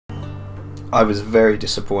I was very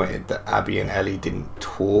disappointed that Abby and Ellie didn't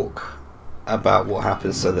talk about what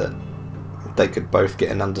happened so that they could both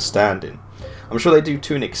get an understanding. I'm sure they do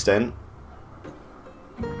to an extent.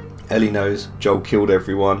 Ellie knows Joel killed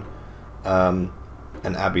everyone, and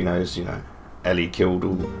Abby knows, you know, Ellie killed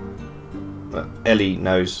all. Ellie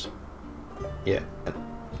knows, yeah,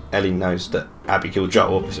 Ellie knows that Abby killed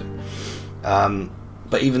Joel, obviously.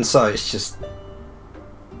 But even so, it's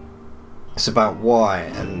about why,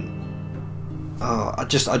 and I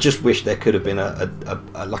just wish there could have been a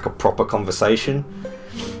like a proper conversation,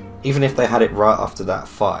 even if they had it right after that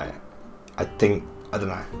fight. I don't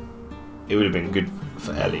know, it would have been good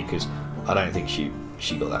for Ellie, because I don't think she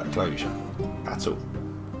got that closure at all.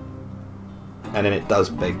 And then it does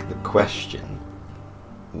beg the question,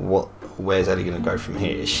 where's Ellie going to go from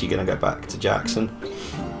here? Is she going to go back to Jackson?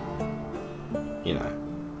 You know,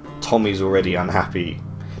 Tommy's already unhappy.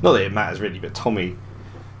 Not that it matters really, but Tommy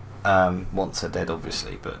wants her dead,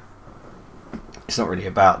 obviously, but it's not really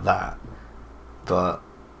about that. But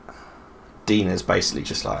Dina's basically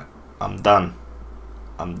just like, I'm done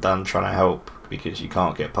trying to help, because you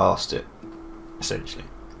can't get past it, essentially.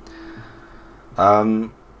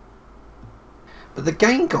 But the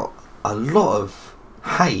game got a lot of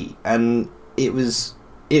hate, and it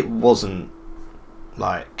wasn't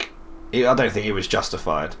like, I don't think it was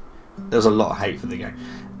justified. There was a lot of hate for the game.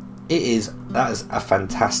 That is a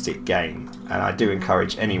fantastic game, and I do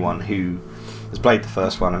encourage anyone who has played the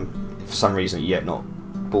first one and for some reason yet not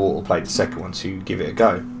bought or played the second one to give it a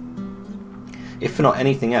go. If for not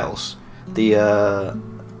anything else, the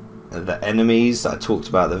enemies that I talked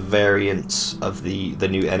about, the variants of the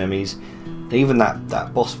new enemies, and even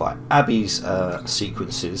that boss fight, Abby's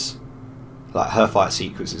sequences, like her fight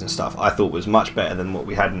sequences and stuff, I thought was much better than what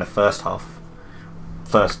we had in the first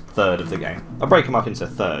third of the game. I break them up into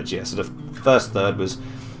thirds, yeah. So the first third was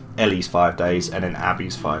Ellie's 5 days, and then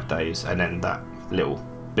Abby's 5 days, and then that little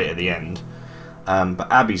bit at the end.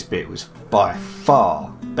 But Abby's bit was by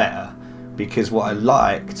far better, because what I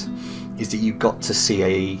liked is that you got to see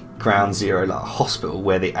a ground zero, like a hospital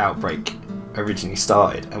where the outbreak originally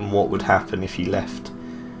started, and what would happen if you left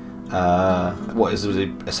what is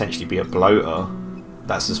essentially be a bloater.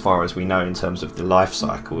 That's as far as we know in terms of the life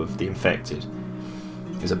cycle of the infected,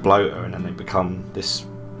 is a bloater, and then they become this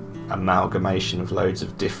amalgamation of loads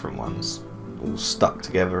of different ones all stuck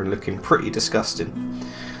together and looking pretty disgusting.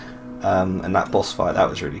 And that boss fight, that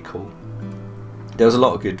was really cool. There was a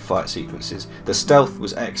lot of good fight sequences. The stealth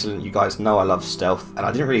was excellent. You guys know I love stealth, and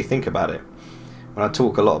I didn't really think about it when I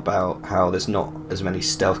talk a lot about how there's not as many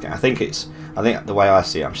stealth games. I think the way I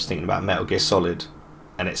see it, I'm just thinking about Metal Gear Solid,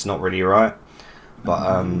 and it's not really right.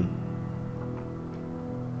 But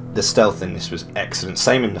the stealth in this was excellent.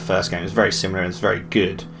 Same in the first game. It was very similar and it's very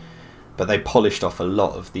good, but they polished off a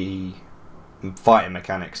lot of the fighting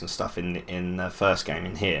mechanics and stuff in the first game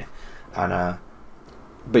in here. And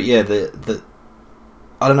but yeah,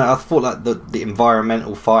 I don't know, I thought like the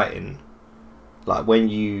environmental fighting, like when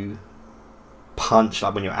you punch,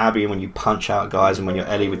 like when you're Abby and when you punch out guys, and when you're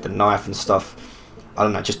Ellie with the knife and stuff, I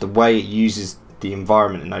don't know, just the way it uses the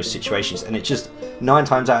environment in those situations, and it just 9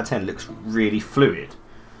 times out of 10 looks really fluid.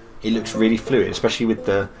 It looks really fluid, especially with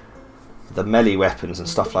the melee weapons and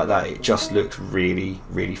stuff like that. It just looks really,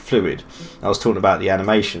 really fluid. I was talking about the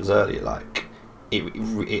animations earlier, like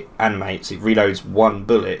it animates, it reloads 1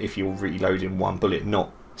 bullet if you're reloading 1 bullet,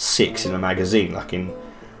 not 6 in a magazine like in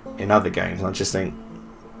other games. And I just think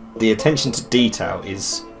the attention to detail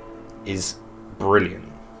is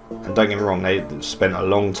brilliant. And don't get me wrong, they spent a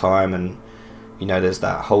long time, and you know, there's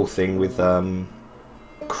that whole thing with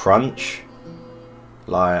crunch,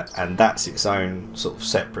 like, and that's its own sort of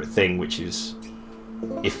separate thing, which is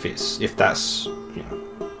if that's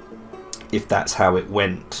how it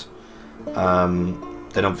went,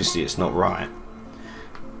 then obviously it's not right.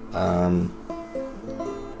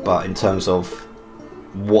 But in terms of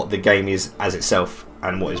what the game is as itself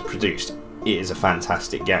and what is produced, it is a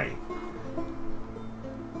fantastic game.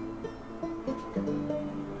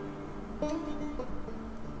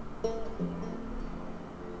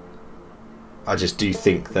 I just do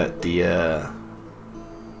think that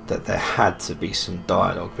that there had to be some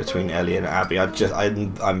dialogue between Ellie and Abby.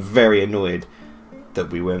 I'm very annoyed that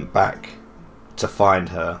we went back to find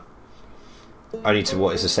her, only to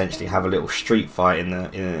what is essentially have a little street fight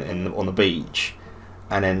on the beach,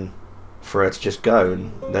 and then for her to just go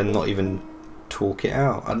and then not even talk it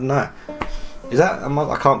out. I don't know. Is that?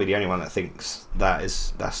 I can't be the only one that thinks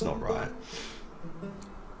that's not right.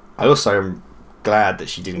 I also am glad that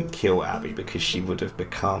she didn't kill Abby, because she would have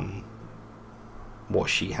become what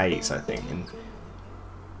she hates, I think. And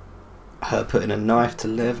her putting a knife to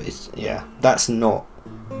Lev, that's not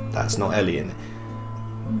Ellie, and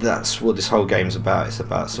that's what this whole game's about. It's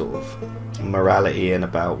about sort of morality and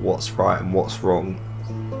about what's right and what's wrong,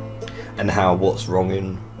 and how what's wrong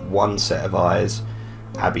in one set of eyes,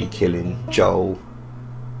 Abby killing Joel,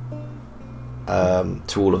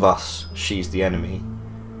 to all of us, she's the enemy.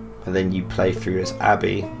 And then you play through as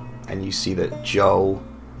Abby, and you see that Joel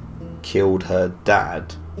killed her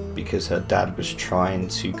dad because her dad was trying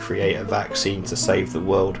to create a vaccine to save the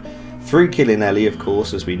world through killing Ellie, of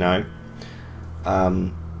course, as we know.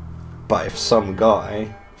 But if some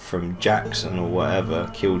guy from Jackson or whatever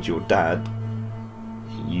killed your dad,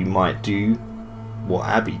 you might do what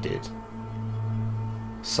Abby did.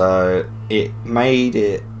 So the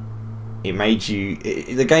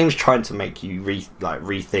game's trying to make you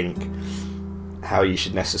rethink how you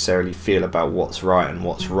should necessarily feel about what's right and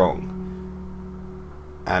what's wrong,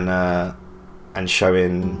 and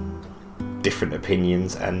showing different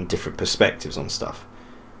opinions and different perspectives on stuff.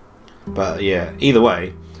 But yeah, either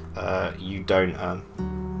way, you don't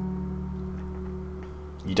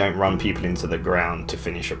run people into the ground to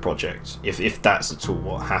finish a project, if that's at all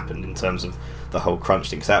what happened in terms of the whole crunch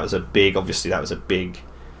thing, because that was a big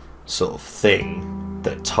sort of thing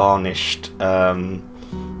that tarnished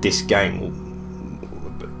this game.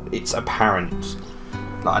 It's apparent,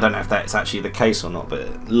 I don't know if that's actually the case or not,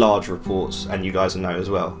 but large reports, and you guys know as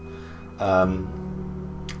well,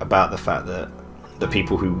 about the fact that the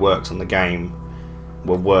people who worked on the game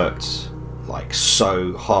were worked like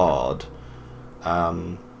so hard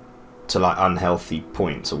to like unhealthy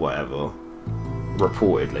points or whatever,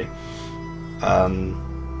 reportedly,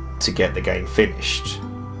 to get the game finished.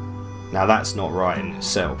 Now that's not right in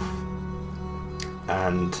itself,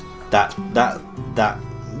 and that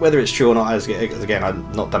whether it's true or not, as again,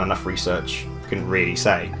 I've not done enough research, couldn't really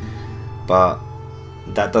say, but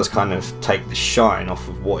that does kind of take the shine off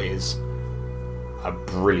of what is a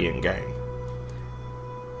brilliant game.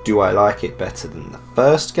 Do I like it better than the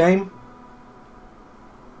first game?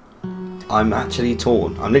 I'm actually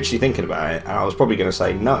torn. I'm literally thinking about it, and I was probably going to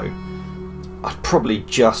say no. I'd probably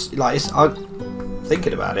just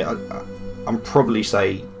thinking about it, I'm probably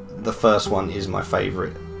say the first one is my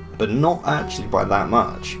favourite, but not actually by that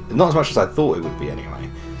much. Not as much as I thought it would be anyway.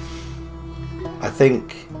 I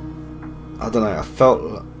think, I don't know, I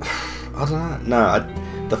felt, I don't know,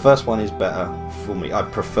 no, the first one is better for me. I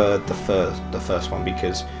preferred the first one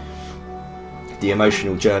because the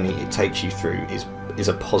emotional journey it takes you through is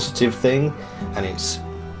a positive thing, and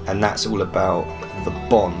that's all about the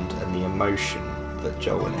bond and the emotion that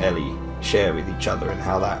Joel and Ellie share with each other, and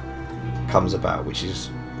how that comes about, which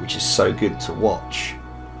is so good to watch.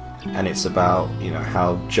 And it's about, you know,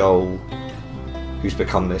 how Joel, who's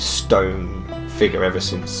become this stone figure ever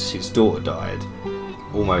since his daughter died,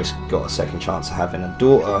 almost got a second chance of having a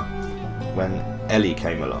daughter when Ellie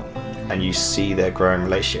came along, and you see their growing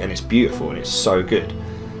relationship, and it's beautiful and it's so good.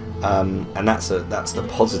 And that's the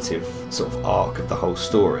positive sort of arc of the whole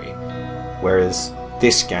story, whereas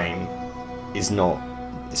this game is not.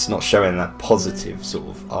 It's not showing that positive sort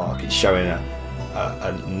of arc. It's showing a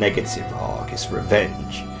negative arc. It's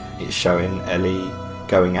revenge. It's showing Ellie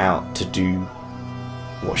going out to do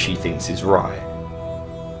what she thinks is right,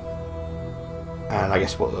 and I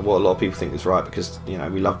guess what a lot of people think is right, because, you know,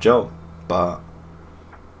 we love Joel, but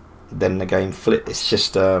then the game flipped. It's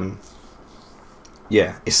just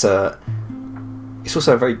it's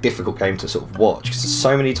also a very difficult game to sort of watch, because there's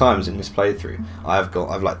so many times in this playthrough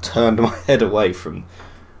I've like turned my head away from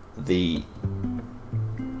the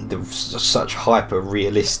such hyper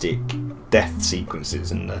realistic death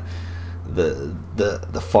sequences and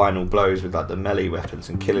the final blows with like the melee weapons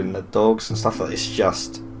and killing the dogs and stuff like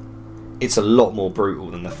that. It's a lot more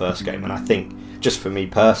brutal than the first game, and I think, just for me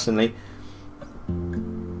personally,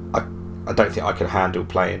 I don't think I could handle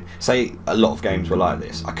playing, say a lot of games were like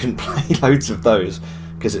this. I couldn't play loads of those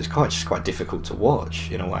because it's quite difficult to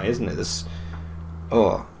watch in a way, isn't it?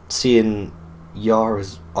 Seeing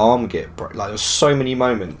Yara's arm get broke, like, there's so many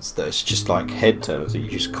moments that it's just like head turners that you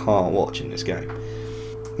just can't watch in this game.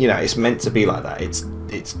 You know, it's meant to be like that. It's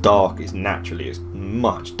dark. It's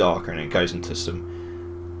much darker, and it goes into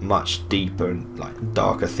some much deeper and like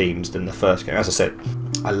darker themes than the first game. As I said,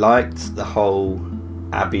 I liked the whole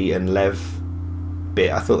Abby and Lev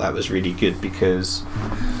bit. I thought that was really good because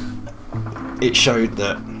it showed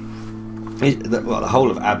that the whole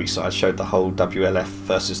of Abby's side showed the whole WLF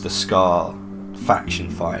versus the Scar faction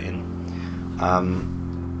fighting,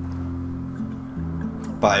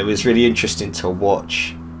 but it was really interesting to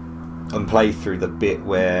watch and play through the bit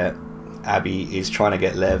where Abby is trying to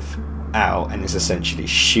get Lev out and is essentially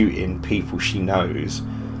shooting people she knows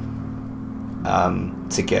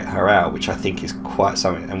to get her out, which I think is quite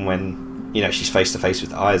something. And when, you know, she's face to face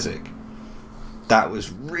with Isaac, that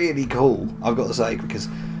was really cool, I've got to say, because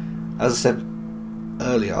as I said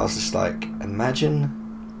earlier, I was just like, imagine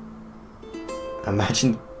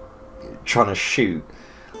trying to shoot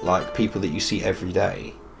like people that you see every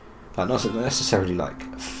day, like not necessarily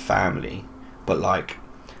like family, but like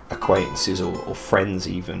acquaintances or friends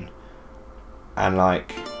even, and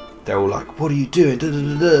like they're all like, what are you doing, da, da,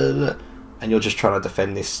 da, da, da. And you're just trying to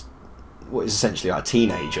defend this, what is essentially like a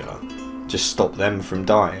teenager, just stop them from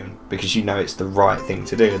dying, because you know it's the right thing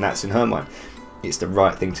to do, and that's in her mind, it's the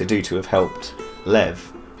right thing to do to have helped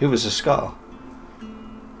Lev, who was a Scar.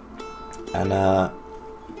 And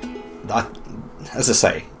as I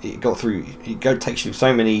say, it takes you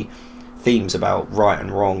so many themes about right and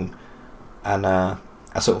wrong, and a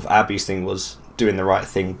sort of Abby's thing was doing the right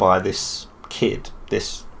thing by this kid,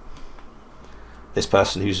 this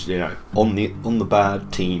person who's, you know, on the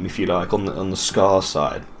bad team, if you like, on the Scar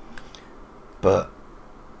side, but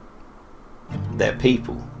they're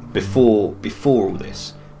people. Before all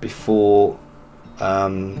this, before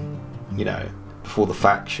you know, before the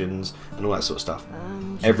factions and all that sort of stuff,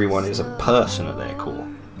 everyone is a person at their core.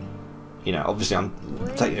 You know, obviously I'm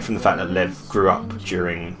taking it from the fact that Lev grew up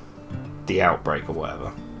during the outbreak or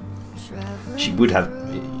whatever.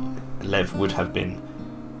 Lev would have been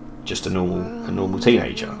just a normal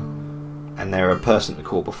teenager, and they're a person at the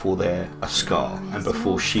core before they're a Scar, and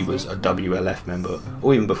before she was a WLF member,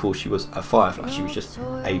 or even before she was a Firefly, she was just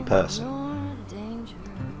a person.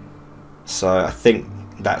 So I think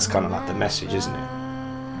that's kind of like the message, isn't it?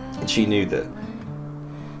 And she knew that,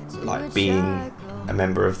 like, being a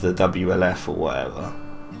member of the WLF or whatever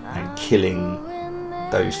and killing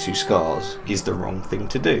those two Scars is the wrong thing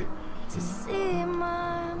to do. And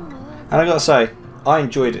I gotta say, I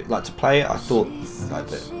enjoyed it. Like, to play it, I thought like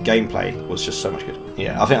the gameplay was just so much good.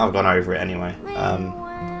 Yeah, I think I've gone over it anyway.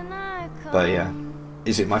 But yeah,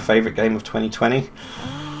 is it my favourite game of 2020?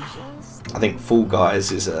 I think Fall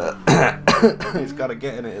Guys is it's got to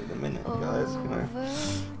get in it at the minute, guys. You know,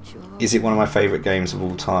 is it one of my favourite games of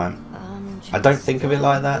all time? I don't think of it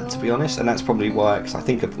like that, to be honest, and that's probably why. Because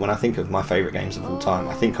when I think of my favourite games of all time,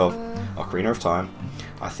 I think of Ocarina of Time,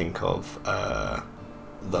 I think of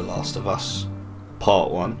The Last of Us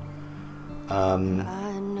Part 1.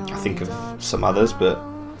 I think of some others, but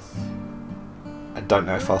I don't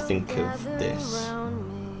know if I'll think of this.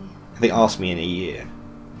 I think Ask Me in a Year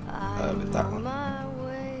with that one.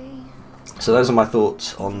 So those are my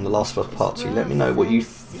thoughts on The Last of Us Part 2. Let me know what you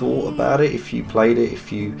thought about it, if you played it,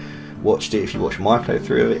 if you watched it, if you watched my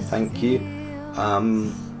playthrough of it. Thank you.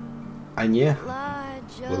 And yeah,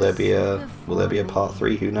 will there be a part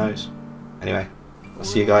 3? Who knows? Anyway, I'll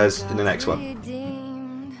see you guys in the next one.